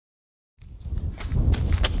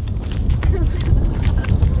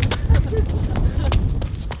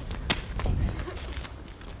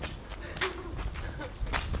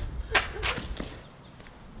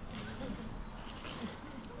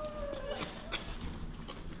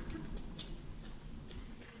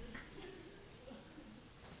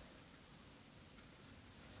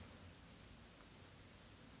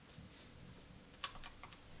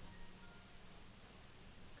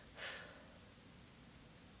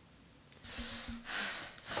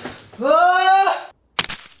Hi,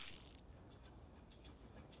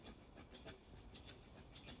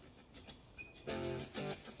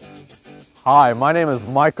 my name is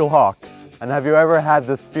Michael Hawk, and have you ever had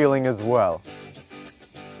this feeling as well?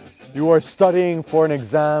 You are studying for an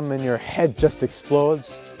exam and your head just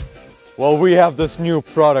explodes? Well, we have this new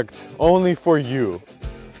product only for you.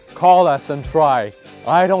 Call us and try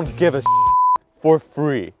I don't give a for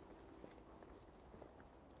free.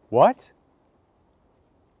 What?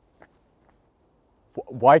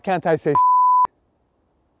 Why can't I say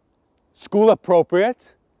school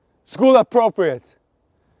appropriate? School appropriate.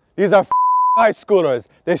 These are high schoolers.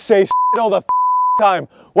 They say all the time.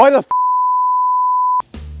 Why the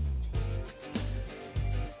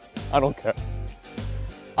I don't care.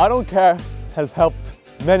 I don't care has helped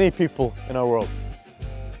many people in our world.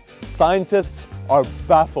 Scientists are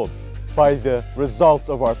baffled by the results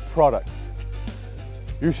of our products.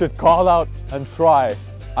 You should call out and try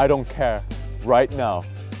I don't care right now,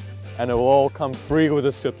 and it will all come free with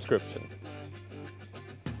a subscription.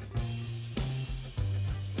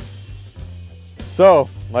 So,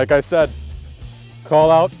 like I said,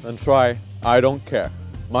 call out and try I don't care.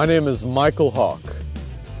 My name is Michael Hawk,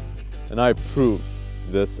 and I approve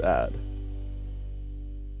this ad.